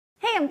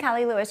I'm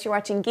Callie Lewis. You're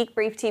watching Geek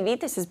Brief TV.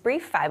 This is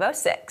Brief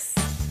 506.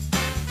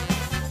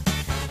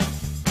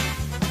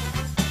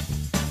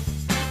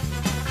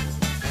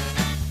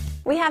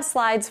 We have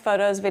slides,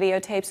 photos,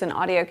 videotapes, and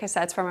audio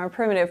cassettes from our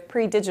primitive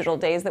pre-digital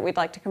days that we'd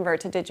like to convert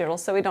to digital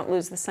so we don't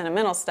lose the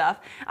sentimental stuff.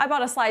 I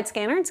bought a slide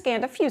scanner and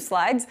scanned a few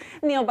slides.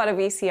 Neil bought a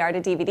VCR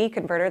to DVD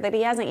converter that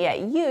he hasn't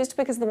yet used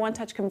because the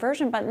one-touch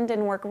conversion button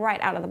didn't work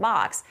right out of the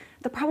box.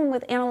 The problem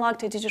with analog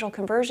to digital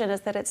conversion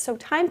is that it's so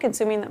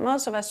time-consuming that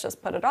most of us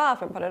just put it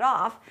off and put it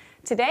off.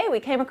 Today, we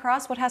came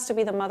across what has to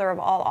be the mother of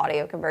all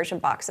audio conversion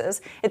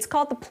boxes. It's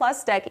called the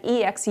PlusDeck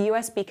Ex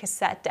USB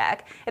cassette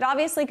deck. It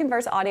obviously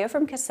converts audio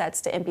from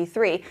cassettes to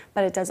MP3,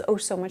 but it does oh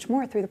so much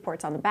more through the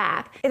ports on the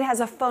back. It has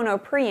a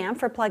phono preamp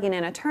for plugging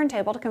in a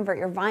turntable to convert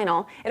your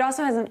vinyl. It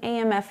also has an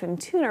AM/FM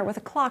tuner with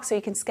a clock so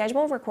you can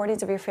schedule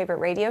recordings of your favorite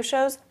radio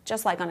shows,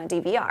 just like on a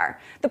DVR.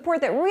 The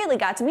port that really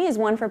got to me is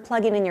one for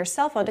plugging in your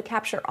cell phone to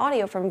capture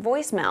audio from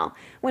voicemail.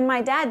 When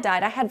my dad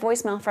died, I had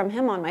voicemail from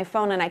him on my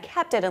phone and I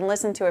kept it and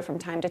listened to it from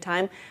time to time.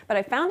 But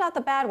I found out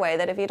the bad way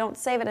that if you don't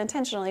save it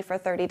intentionally for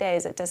 30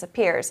 days, it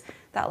disappears.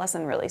 That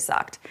lesson really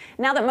sucked.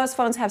 Now that most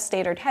phones have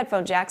standard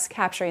headphone jacks,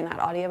 capturing that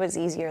audio is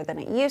easier than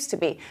it used to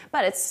be.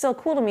 But it's still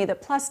cool to me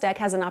that PlusDeck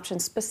has an option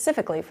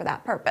specifically for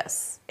that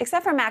purpose.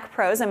 Except for Mac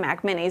Pros and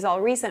Mac Minis, all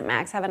recent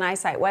Macs have an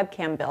iSight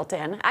webcam built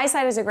in.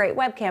 iSight is a great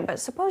webcam, but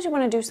suppose you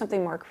want to do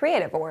something more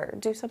creative or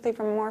do something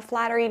from a more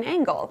flattering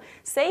angle.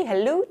 Say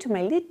hello to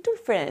my little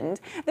friend.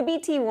 The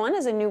BT1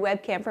 is a new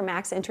webcam for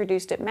Macs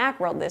introduced at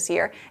Macworld this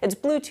year. It's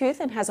Bluetooth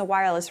and has a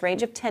wireless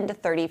range of 10 to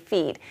 30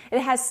 feet.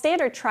 It has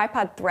standard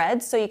tripod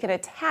threads so you can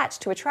attach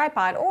to a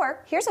tripod,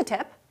 or here's a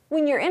tip.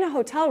 When you're in a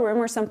hotel room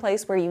or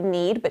someplace where you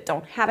need but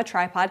don't have a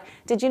tripod,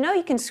 did you know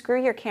you can screw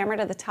your camera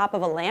to the top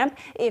of a lamp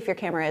if your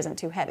camera isn't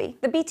too heavy?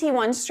 The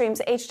BT1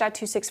 streams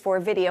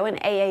H.264 video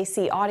and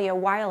AAC audio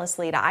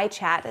wirelessly to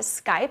iChat,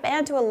 Skype,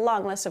 and to a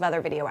long list of other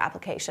video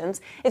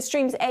applications. It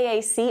streams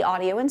AAC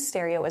audio and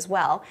stereo as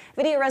well.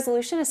 Video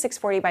resolution is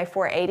 640 by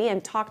 480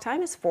 and talk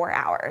time is 4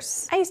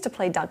 hours. I used to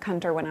play Duck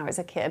Hunter when I was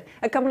a kid.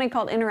 A company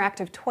called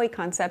Interactive Toy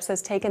Concepts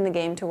has taken the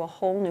game to a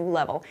whole new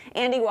level.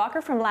 Andy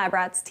Walker from Lab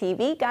Rats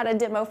TV got a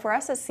demo for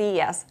us at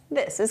CES.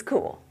 This is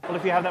cool. Well,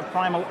 if you have that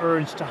primal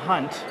urge to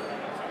hunt,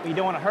 but you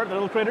don't want to hurt the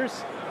little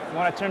critters, you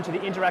want to turn to the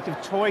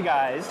interactive toy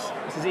guys.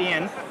 This is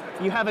Ian.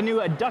 You have a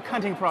new duck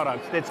hunting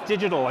product that's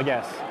digital, I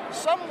guess.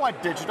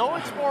 Somewhat digital.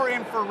 It's more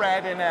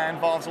infrared and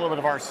involves a little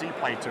bit of RC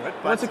play to it.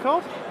 What's it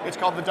called? It's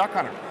called the Duck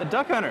Hunter. The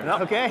Duck Hunter.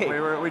 Yep.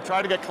 Okay. We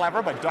tried to get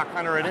clever, but Duck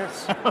Hunter it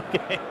is.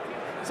 Okay.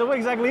 So what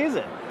exactly is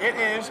it? It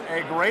is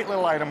a great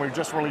little item we're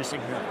just releasing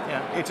here.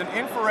 Yeah. It's an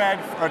infrared,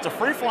 or it's a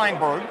free-flying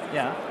bird.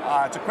 Yeah.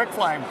 It's a quick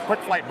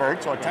flight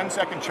bird, so a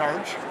 10-second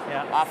charge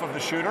off of the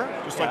shooter,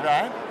 just like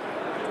that.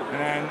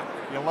 And then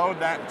you load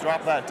that,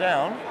 drop that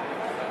down.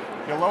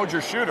 You load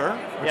your shooter,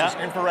 which is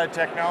infrared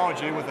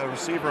technology with a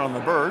receiver on the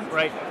bird.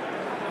 Right.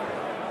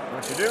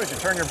 What you do is you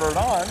turn your bird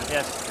on,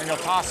 and you'll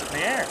toss it in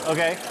the air.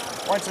 Okay.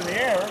 Once in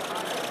the air,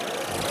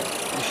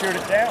 you shoot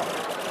it down.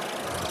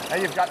 Now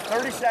you've got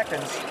 30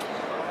 seconds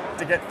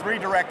to get 3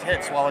 direct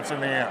hits while it's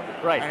in the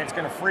air. Right. And it's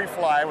going to free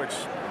fly, but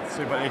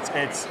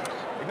it's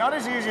not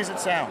as easy as it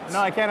sounds. No,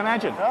 I can't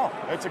imagine. No,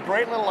 it's a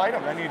great little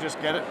item. Then you just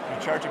get it,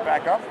 you charge it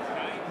back up.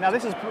 Now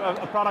this is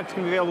a product that's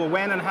going to be available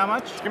when and how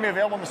much? It's going to be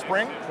available in the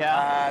spring.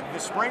 Yeah. The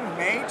spring,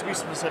 May to be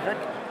specific.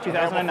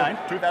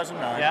 2009.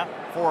 2009. Yeah.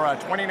 For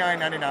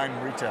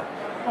 $29.99 retail.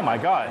 Oh my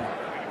God.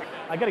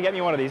 I gotta get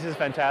me one of these. This is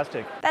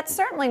fantastic. That's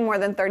certainly more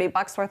than 30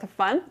 bucks worth of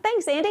fun.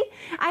 Thanks, Andy.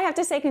 I have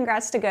to say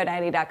congrats to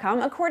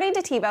GoDaddy.com. According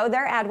to TiVo,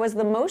 their ad was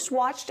the most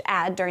watched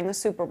ad during the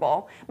Super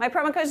Bowl. My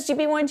promo codes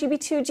GB1,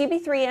 GB2,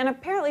 GB3, and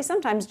apparently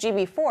sometimes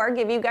GB4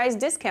 give you guys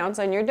discounts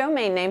on your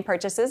domain name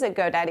purchases at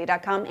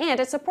GoDaddy.com, and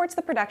it supports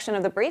the production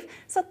of the brief,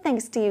 so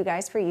thanks to you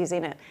guys for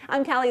using it.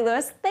 I'm Callie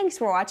Lewis. Thanks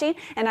for watching,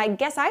 and I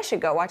guess I should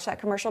go watch that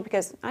commercial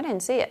because I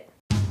didn't see it.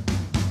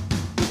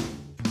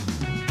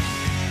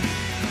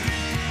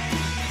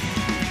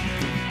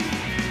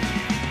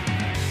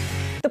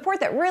 The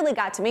port that really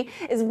got to me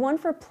is one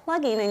for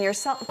plugging in your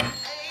cell. Hey,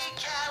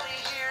 Callie,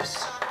 here's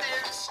something.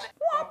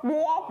 Wah,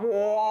 wah,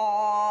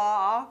 wah.